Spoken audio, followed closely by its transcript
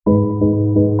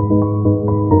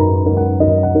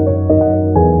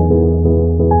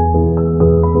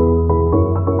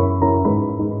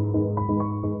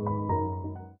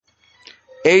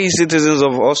Hey, citizens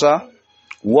of Osa,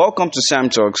 welcome to Sam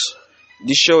Talks,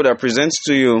 the show that presents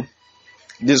to you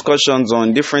discussions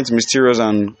on different mysterious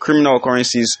and criminal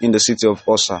occurrences in the city of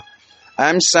Osa.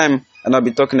 I'm Sam, and I'll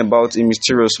be talking about a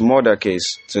mysterious murder case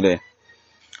today.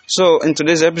 So, in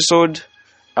today's episode,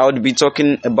 I would be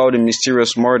talking about the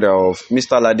mysterious murder of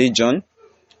Mr. Alade John,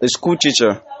 a school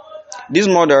teacher. This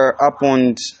murder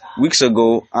happened weeks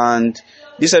ago, and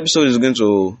this episode is going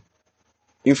to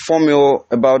inform you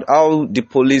about how the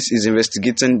police is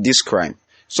investigating this crime.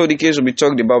 So the case will be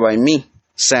talked about by me,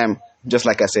 Sam, just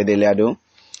like I said earlier though.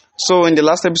 So in the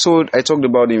last episode, I talked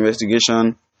about the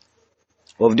investigation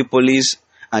of the police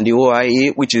and the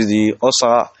OIA, which is the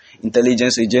OSA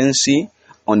Intelligence Agency,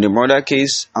 on the murder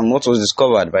case and what was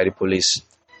discovered by the police.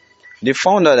 They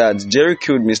found out that Jerry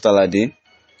killed Mr. Alade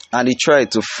and he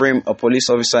tried to frame a police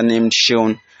officer named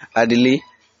Sean Adele,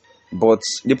 but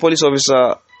the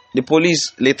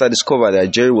police later discovered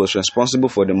that Jerry was responsible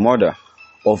for the murder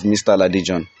of Mr. Alade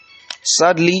John.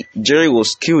 Sadly, Jerry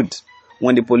was killed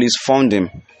when the police found him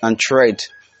and tried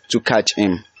to catch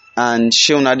him. And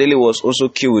Sean Adele was also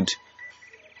killed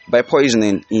by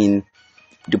poisoning in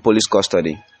the police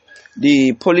custody.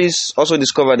 The police also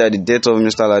discovered that the death of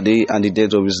Mr. Alade and the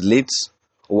death of his late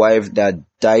wife that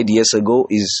died years ago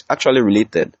is actually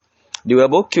related. They were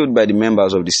both killed by the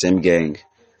members of the same gang.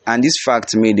 And this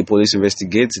fact made the police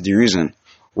investigate the reason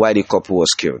why the couple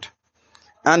was killed.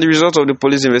 And the result of the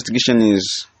police investigation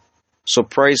is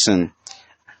surprising.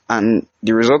 And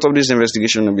the result of this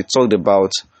investigation will be talked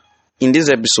about in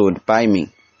this episode by me.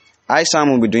 I,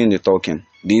 Sam, will be doing the talking.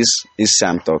 This is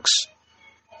Sam Talks.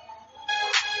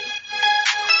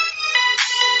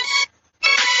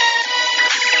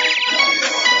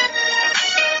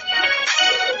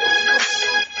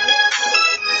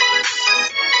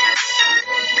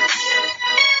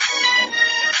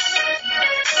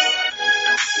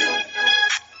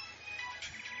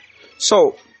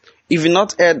 So, if you've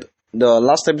not heard the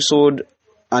last episode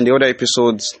and the other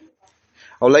episodes,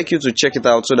 I would like you to check it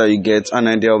out so that you get an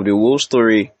idea of the whole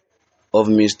story of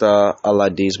Mr.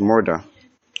 Alade's murder.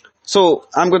 So,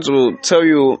 I'm going to tell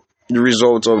you the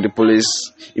results of the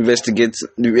police investigation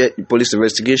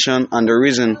and the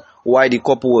reason why the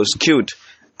couple was killed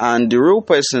and the real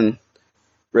person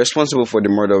responsible for the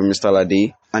murder of Mr.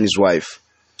 Alade and his wife.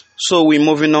 So, we're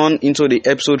moving on into the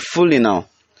episode fully now.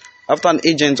 After an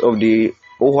agent of the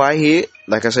OIA,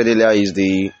 like I said earlier, is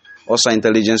the OSA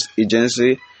Intelligence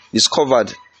Agency,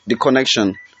 discovered the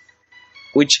connection,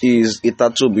 which is a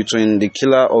tattoo between the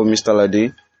killer of Mr.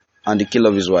 Alade and the killer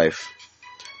of his wife.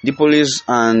 The police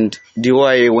and the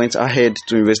OIA went ahead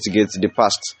to investigate the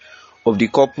past of the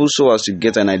couple so as to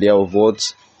get an idea of what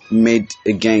made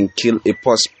a gang kill a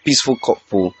peaceful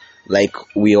couple like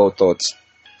we all thought.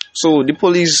 So the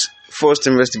police first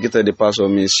investigated the past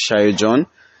of Miss Shayo John,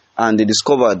 and they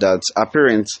discovered that her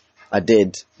parents are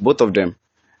dead, both of them.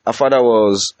 Her father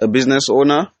was a business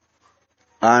owner,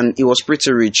 and he was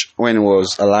pretty rich when he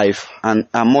was alive, and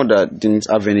her mother didn't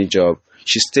have any job.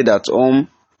 She stayed at home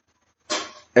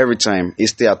every time, a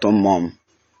stay-at-home mom.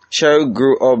 Cheryl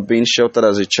grew up being sheltered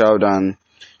as a child, and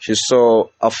she saw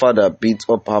her father beat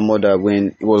up her mother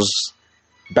when he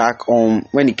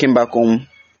came back home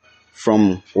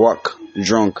from work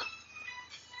drunk.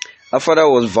 Her father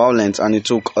was violent and he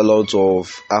took a lot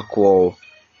of alcohol.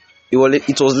 It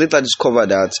was later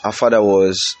discovered that her father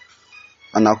was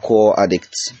an alcohol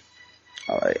addict.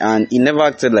 Alright, and he never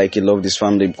acted like he loved his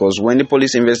family, because when the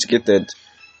police investigated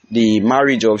the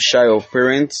marriage of Shayo's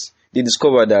parents, they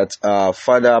discovered that her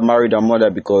father married her mother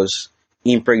because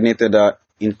he impregnated her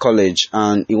in college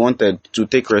and he wanted to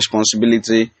take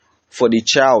responsibility for the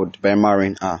child by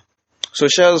marrying her. So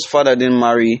Shayo's father didn't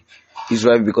marry his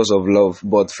wife because of love,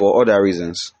 but for other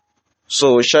reasons.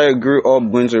 So Shayo grew up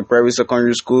going to a private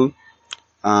secondary school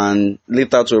and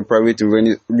later to a private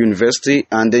university,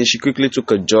 and then she quickly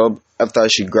took a job after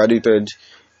she graduated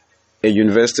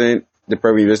the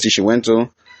private university she went to,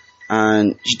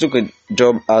 and she took a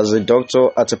job as a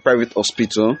doctor at a private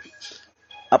hospital.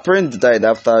 Her parents died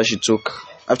after she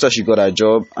got her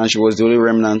job, and she was the only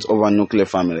remnant of her nuclear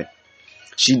family.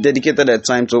 She dedicated her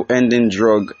time to ending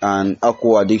drug and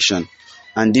alcohol addiction,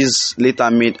 and this later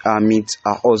made her meet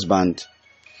her husband.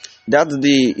 That's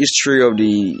the history of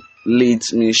the late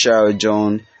Michelle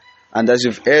John, and as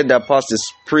you've heard, her past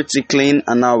is pretty clean,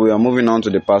 and now we are moving on to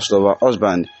the past of her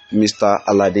husband, Mr.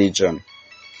 Alade John.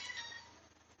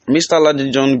 Mr.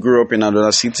 Alade John grew up in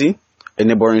another city, a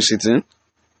neighboring city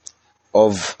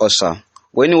of Osa.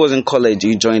 When he was in college,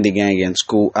 he joined the gang in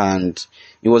school, and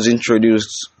he was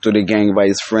introduced to the gang by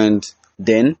his friend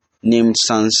then named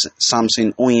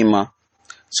Samson Onyema.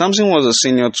 Samson was a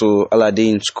senior to Alade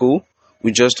in school,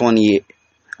 with just 1 year,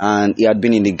 and he had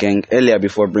been in the gang earlier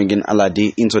before bringing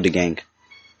Alade into the gang.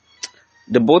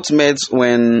 The both met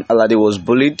when Alade was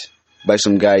bullied by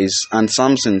some guys, and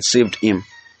Samson saved him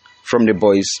from the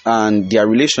boys, and their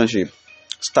relationship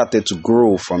started to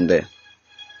grow from there.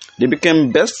 They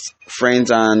became best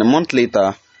friends, and a month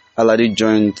later, Alade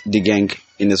joined the gang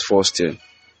in his first year.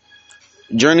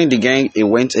 Joining the gang, he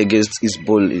went against his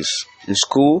bullies in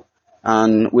school,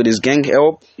 and with his gang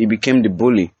help, he became the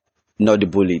bully, not the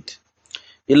bullied.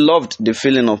 He loved the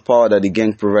feeling of power that the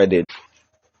gang provided,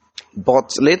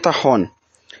 but later on,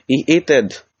 he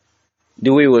hated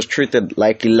the way he was treated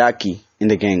like a lackey in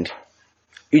the gang.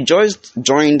 He just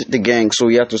joined the gang, so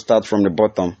he had to start from the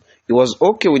bottom. He was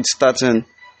okay with starting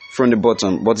from the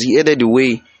bottom, but he hated the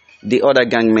way the other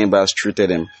gang members treated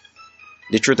him.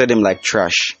 They treated him like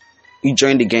trash. He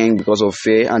joined the gang because of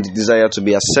fear and the desire to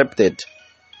be accepted,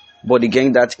 but the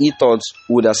gang that he thought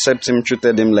would accept him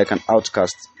treated him like an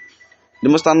outcast. The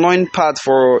most annoying part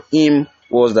for him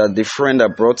was that the friend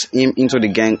that brought him into the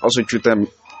gang also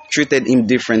treated him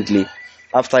differently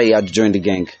after he had joined the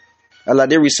gang.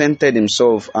 Alade resented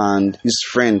himself and his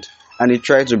friend, and he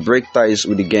tried to break ties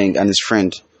with the gang and his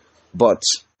friend, but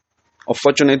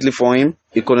unfortunately for him,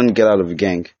 he couldn't get out of the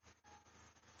gang.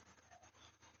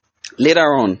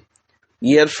 Later on,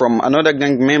 he heard from another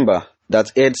gang member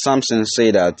that heard Samson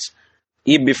say that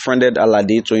he befriended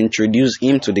Alade to introduce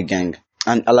him to the gang,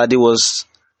 and Alade was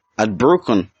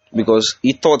heartbroken because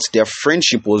he thought their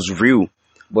friendship was real,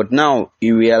 but now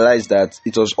he realized that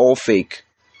it was all fake.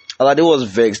 Alade was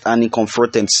vexed, and he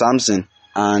confronted Samson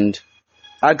and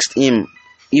asked him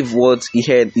if what he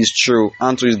heard is true,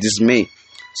 and to his dismay,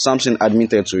 Samson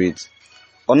admitted to it.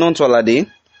 Unknown to Alade,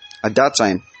 at that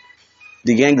time,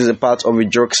 the gang is a part of a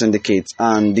drug syndicate,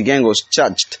 and the gang was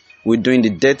charged with doing the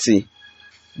dirty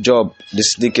job the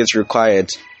syndicate required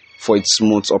for its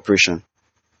smooth operation.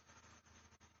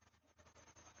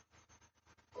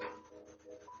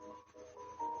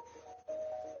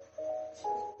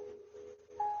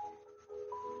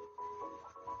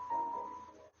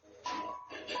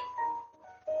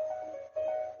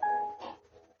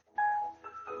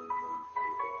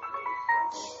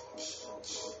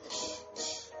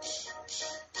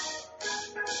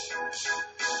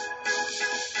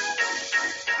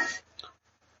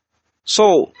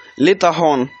 So, later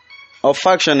on, a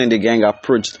faction in the gang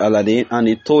approached Alade and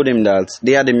they told him that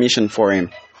they had a mission for him.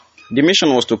 The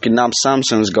mission was to kidnap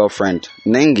Samson's girlfriend,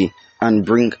 Nengi, and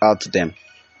bring her to them.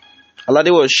 Alade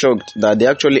was shocked that they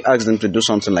actually asked him to do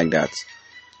something like that.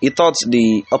 He thought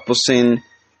the opposing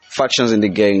factions in the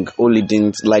gang only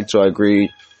didn't like to agree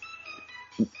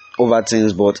over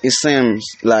things, but it seems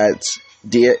like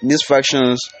these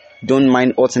factions don't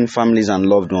mind hurting families and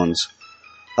loved ones.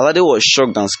 Alade was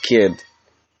shocked and scared.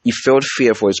 He felt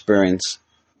fear for his parents.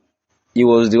 He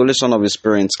was the only son of his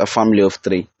parents, a family of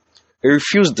 3. He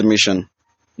refused the mission.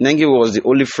 Nengi was the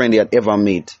only friend he had ever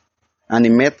made, and he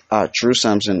met her through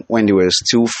Samson when they were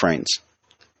still friends.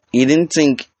 He didn't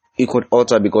think he could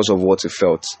hurt her because of what he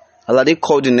felt. Alade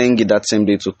called Nengi that same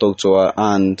day to talk to her,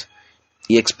 and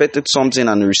he expected something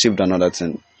and received another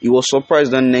thing. He was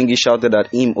surprised when Nengi shouted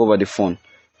at him over the phone,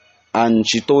 and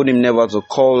she told him never to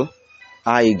call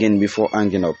her again before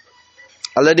hanging up.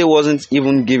 Alade wasn't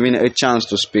even given a chance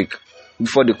to speak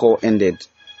before the call ended.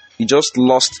 He just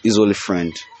lost his only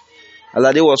friend.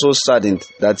 Alade was so saddened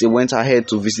that he went ahead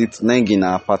to visit Nengi in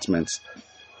her apartment.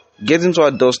 Getting to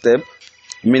her doorstep,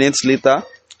 minutes later,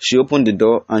 she opened the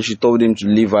door and she told him to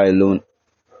leave her alone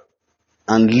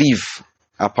and leave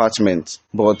her apartment.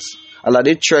 But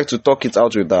Alade tried to talk it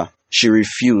out with her. She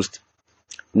refused.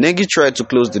 Nengi tried to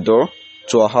close the door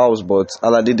to her house, but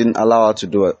Alade didn't allow her to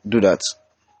do that.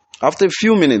 After a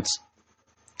few minutes,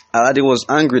 Alade was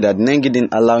angry that Nengi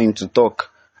didn't allow him to talk,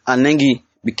 and Nengi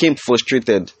became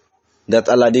frustrated that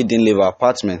Alade didn't leave her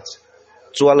apartment.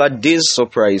 To Alade's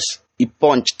surprise, he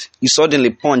suddenly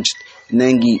punched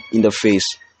Nengi in the face,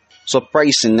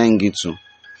 surprising Nengi too.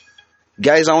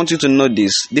 Guys, I want you to know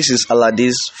this is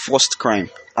Alade's first crime,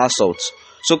 assault.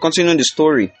 So continuing the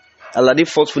story, Alade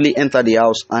forcefully entered the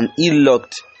house and he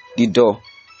locked the door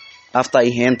after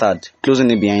he entered, closing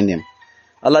it behind him.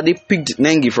 Alade picked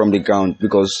Nengi from the ground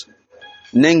because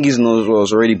Nengi's nose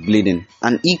was already bleeding,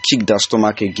 and he kicked her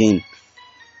stomach again.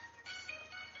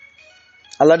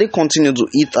 Alade continued to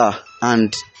eat her,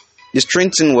 and the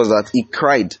strange thing was that he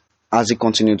cried as he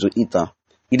continued to eat her.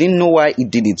 He didn't know why he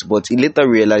did it, but he later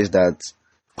realized that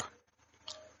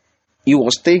he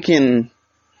was taking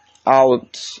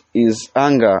out his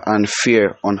anger and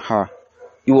fear on her.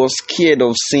 He was scared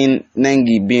of seeing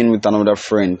Nengi being with another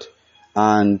friend,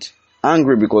 and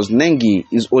angry because Nengi,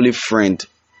 his only friend,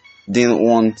 didn't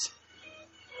want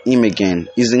him again.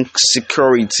 His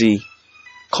insecurity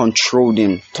controlled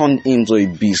him, turned him into a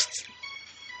beast.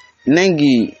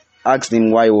 Nengi asked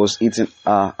him why he was eating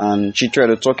her, and she tried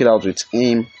to talk it out with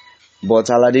him, but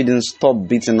Alade didn't stop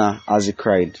beating her as he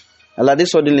cried. Alade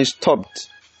suddenly stopped,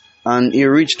 and he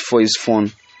reached for his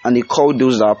phone, and he called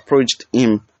those that approached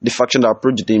him, the faction that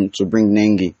approached him to bring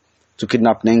Nengi, to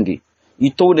kidnap Nengi. He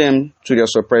told them, to their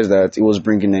surprise, that he was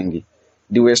bringing Nengi.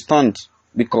 They were stunned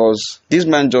because this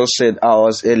man just said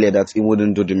hours earlier that he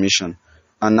wouldn't do the mission,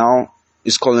 and now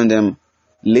he's calling them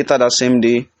later that same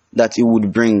day that he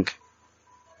would bring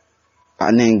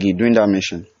Nengi during that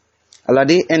mission.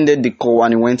 Alade ended the call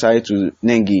and he went ahead to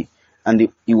Nengi, and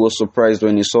he was surprised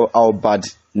when he saw how bad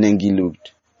Nengi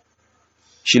looked.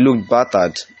 She looked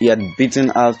battered. He had beaten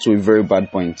her to a very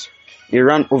bad point. He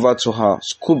ran over to her,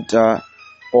 scooped her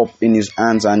up in his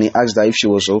hands, and he asked her if she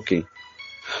was okay.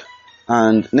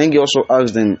 And Nengi also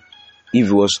asked him if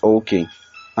he was okay.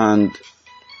 And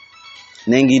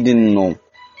Nengi didn't know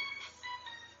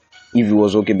if he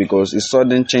was okay because a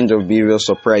sudden change of behavior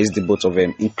surprised the both of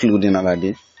them, including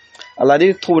Alade.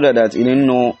 Alade told her that he didn't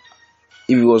know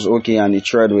if he was okay, and he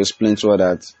tried to explain to her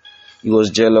that he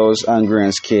was jealous, angry,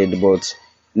 and scared, but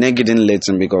Nengi didn't let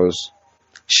him because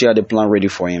she had a plan ready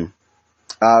for him.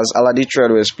 As Alade tried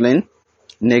to explain,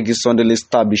 Nengi suddenly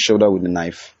stabbed his shoulder with a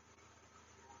knife.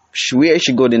 Where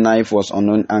she got the knife was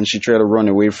unknown, and she tried to run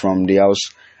away from the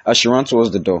house as she ran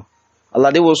towards the door.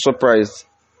 Alade was surprised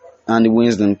and he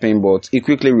winced in pain, but he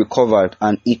quickly recovered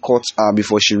and he caught her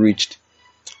before she reached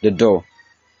the door.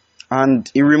 And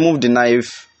he removed the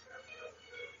knife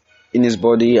in his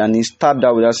body and he stabbed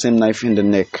her with that same knife in the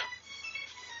neck.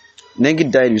 Nengi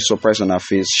died with surprise on her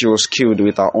face. She was killed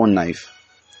with her own knife.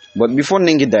 But before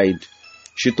Nengi died,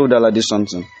 she told Alade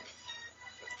something.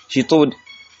 She told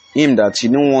him that she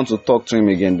didn't want to talk to him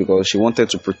again because she wanted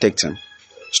to protect him.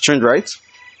 Strange, right?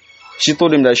 She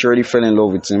told him that she already fell in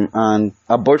love with him and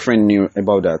her boyfriend knew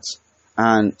about that.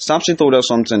 And Samson told her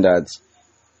something that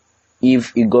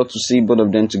if he got to see both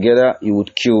of them together, he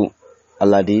would kill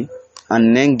Alade.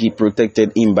 And Nengi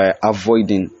protected him by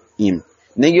avoiding him.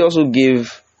 Nengi also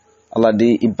gave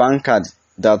Alade a bank card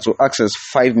that will access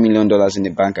 $5 million in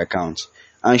the bank account.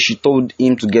 And she told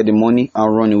him to get the money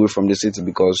and run away from the city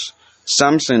because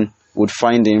Samson would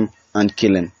find him and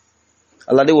kill him.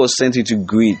 Alade was sent into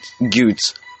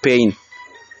guilt, pain,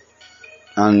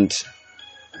 and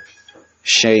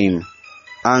shame,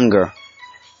 anger.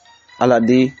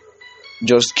 Alade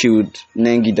just killed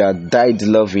Nengi that died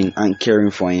loving and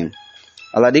caring for him.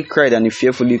 Alade cried and he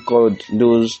fearfully called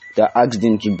those that asked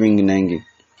him to bring Nengi.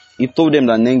 He told them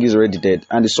that Nengi is already dead,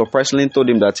 and they surprisingly told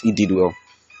him that he did well.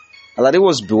 Alade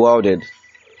was bewildered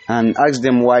and asked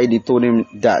them why they told him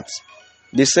that.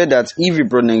 They said that if he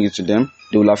brought Nengi to them,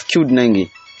 they would have killed Nengi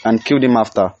and killed him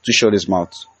after to shut his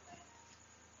mouth.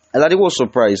 Alade was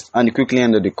surprised and he quickly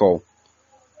ended the call.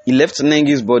 He left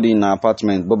Nengi's body in her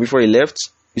apartment, but before he left,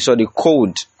 he saw the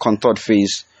cold, contoured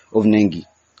face of Nengi.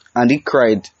 And he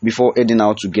cried before heading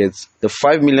out to get the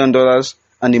 $5 million,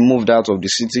 and he moved out of the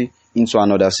city into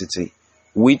another city,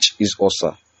 which is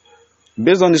Osa.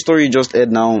 Based on the story you just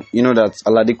heard now, you know that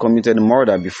Alade committed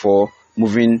murder before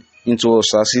moving into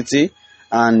Osa city,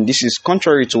 and this is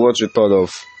contrary to what we thought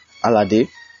of Alade.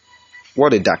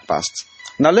 What a dark past.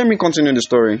 Now let me continue the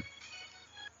story.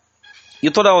 You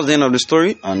thought that was the end of the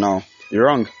story? Oh no, you're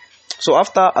wrong. So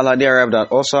after Alade arrived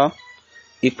at Osa,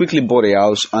 he quickly bought a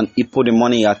house and he put the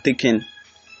money he had taken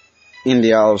in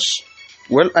the house.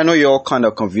 Well, I know you're all kind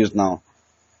of confused now.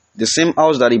 The same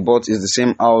house that he bought is the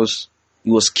same house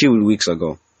he was killed weeks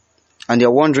ago. And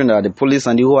you're wondering that the police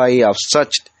and the OIA have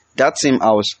searched that same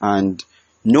house and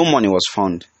no money was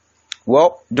found.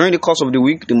 Well, during the course of the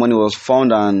week, the money was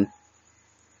found and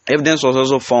evidence was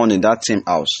also found in that same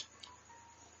house.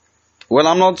 Well,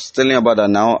 I'm not telling you about that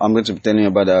now. I'm going to be telling you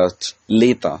about that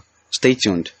later. Stay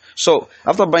tuned. So,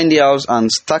 after buying the house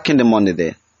and stacking the money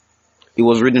there, he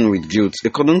was ridden with guilt. He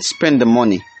couldn't spend the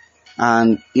money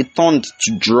and he turned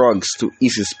to drugs to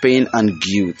ease his pain and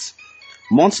guilt.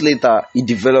 Months later, he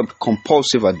developed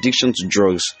compulsive addiction to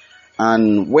drugs.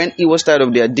 And when he was tired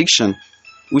of the addiction,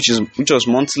 which was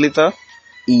months later,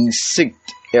 he sought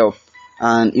help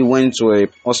and he went to a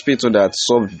hospital that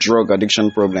solved drug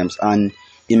addiction problems, and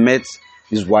he met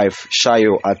his wife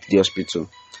Shayo at the hospital.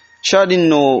 Shayo didn't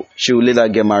know she would later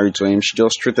get married to him. She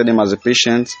just treated him as a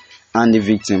patient and a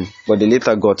victim, but they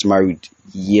later got married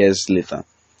years later.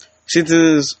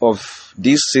 Citizens of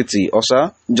this city,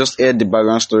 Osa, just heard the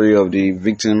background story of the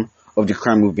victim of the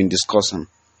crime we've been discussing,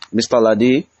 Mr.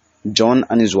 Alade, John,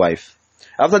 and his wife.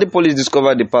 After the police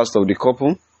discovered the past of the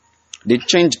couple, they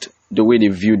changed the way they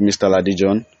viewed Mr. Alade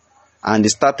John, and they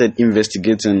started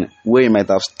investigating where he might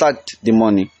have stacked the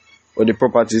money or the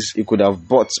properties he could have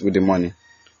bought with the money.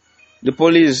 The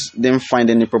police didn't find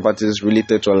any properties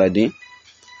related to Alade,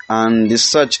 and they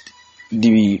searched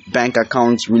the bank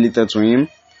accounts related to him,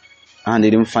 and they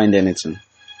didn't find anything.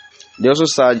 They also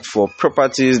searched for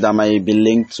properties that might be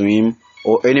linked to him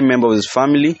or any member of his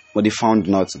family, but they found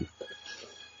nothing.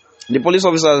 The police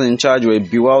officers in charge were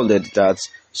bewildered that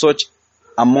such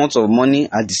amounts of money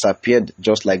had disappeared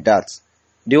just like that.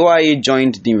 The OIA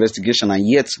joined the investigation, and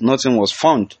yet nothing was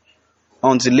found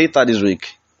until later this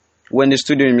week, when the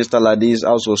studio in Mr. Alade's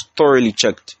house was thoroughly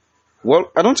checked.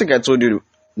 Well, I don't think I told you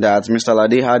that Mr.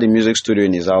 Alade had a music studio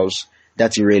in his house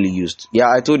that he rarely used. Yeah,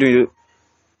 I told you,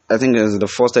 I think it was the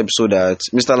first episode, that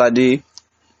Mr. Alade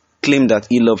claimed that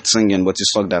he loved singing, but he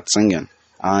sucked at singing.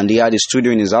 And he had a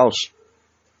studio in his house.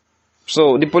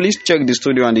 So the police checked the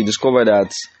studio, and they discovered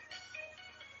that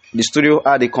the studio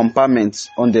had a compartment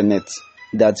underneath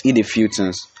that hid a few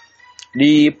things.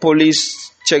 The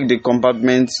police checked the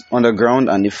compartment underground,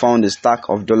 and they found a stack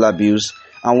of dollar bills.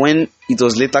 And when it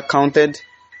was later counted,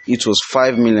 it was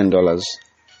 $5 million.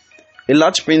 A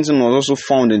large painting was also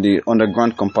found in the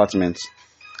underground compartment.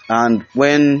 And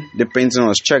when the painting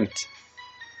was checked,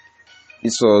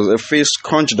 it was a face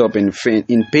scrunched up in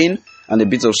pain and a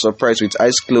bit of surprise with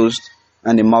eyes closed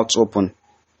and the mouth open.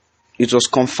 It was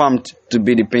confirmed to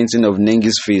be the painting of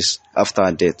Nengi's face after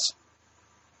her death.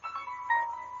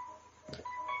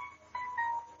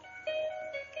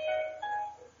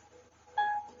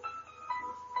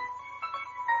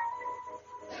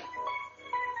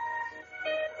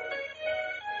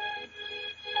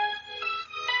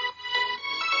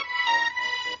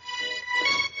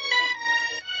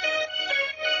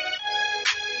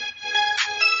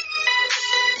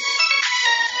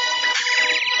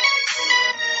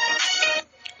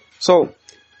 So,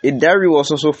 a diary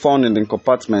was also found in the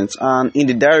compartment, and in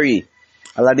the diary,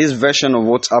 Alade's version of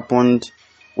what happened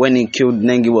when he killed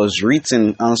Nengi was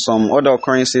written, and some other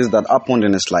occurrences that happened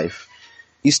in his life.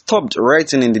 He stopped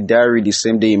writing in the diary the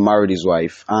same day he married his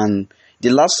wife, and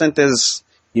the last sentence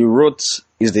he wrote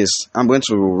is this. I'm going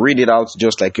to read it out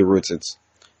just like he wrote it.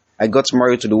 I got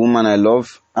married to the woman I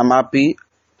love. I'm happy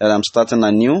that I'm starting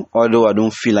anew, although I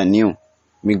don't feel anew.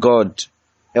 May God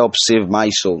help save my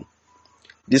soul.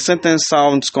 The sentence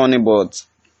sounds corny, but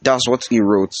that's what he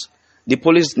wrote. The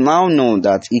police now know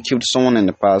that he killed someone in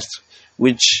the past,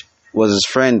 which was his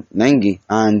friend Nengi.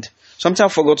 And something I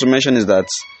forgot to mention is that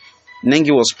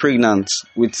Nengi was pregnant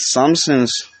with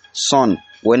Samson's son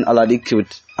when Alade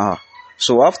killed her.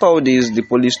 So after all this, the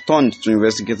police turned to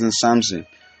investigating Samson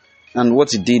and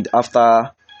what he did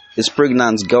after his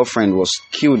pregnant girlfriend was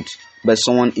killed by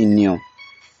someone he knew.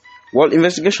 Well,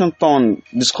 investigation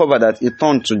discovered that he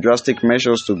turned to drastic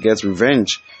measures to get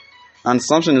revenge, and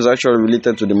Samson is actually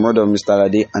related to the murder of Mr.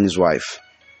 Alade and his wife.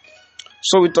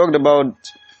 So we talked about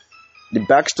the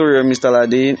backstory of Mr.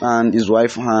 Alade and his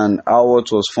wife, and how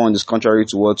what was found is contrary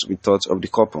to what we thought of the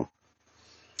couple.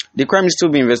 The crime is still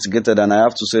being investigated, and I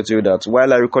have to say to you that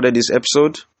while I recorded this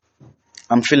episode,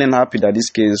 I'm feeling happy that this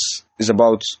case is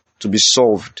about to be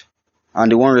solved,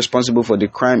 and the one responsible for the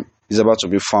crime is about to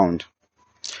be found.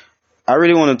 I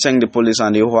really want to thank the police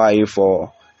and the OIA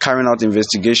for carrying out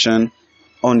investigation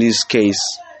on this case.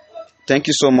 Thank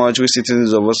you so much, we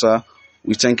citizens of Osa.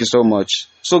 We thank you so much.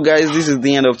 So guys, this is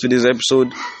the end of today's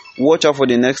episode. Watch out for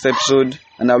the next episode,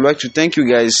 and I'd like to thank you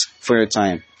guys for your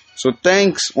time. So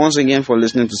thanks once again for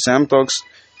listening to Sam Talks.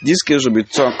 This case will be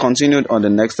continued on the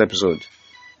next episode.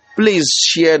 Please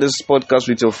share this podcast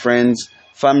with your friends,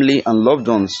 family, and loved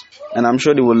ones, and I'm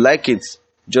sure they will like it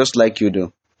just like you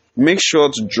do. Make sure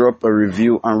to drop a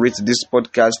review and rate this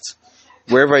podcast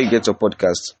wherever you get your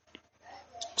podcast.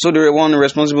 So the one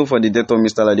responsible for the death of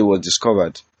Mr. Alade was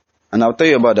discovered, and I'll tell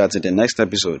you about that in the next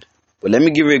episode. But let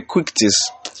me give you a quick tease.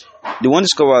 The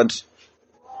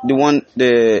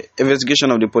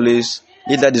investigation of the police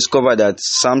later discovered that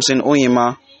Samson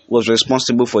Onyema was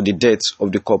responsible for the death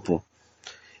of the couple.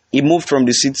 He moved from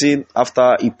the city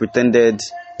after he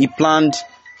planned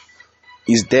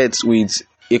his death with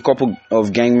a couple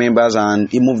of gang members, and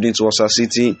he moved into Osa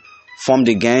City, formed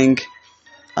a gang,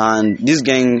 and this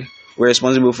gang were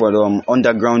responsible for the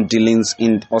underground dealings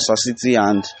in Osa City,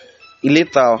 and he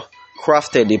later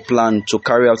crafted a plan to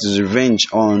carry out his revenge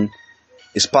on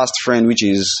his past friend, which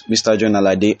is Mr. John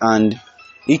Alade, and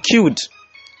he killed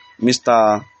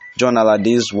Mr. John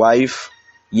Alade's wife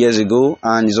years ago,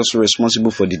 and is also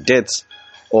responsible for the death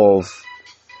of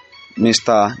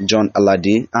Mr. John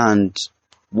Alade. And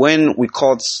when we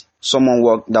caught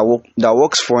someone that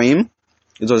works for him,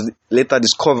 it was later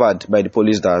discovered by the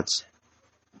police that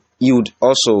he would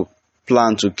also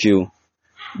plan to kill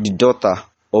the daughter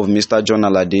of Mr. John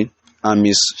Alade and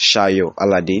Miss Shayo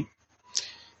Alade.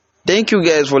 Thank you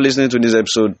guys for listening to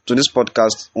this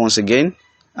podcast once again,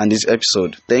 and this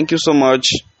episode. Thank you so much.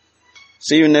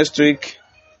 See you next week.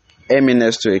 Hear me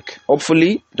next week.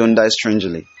 Hopefully, don't die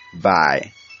strangely.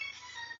 Bye.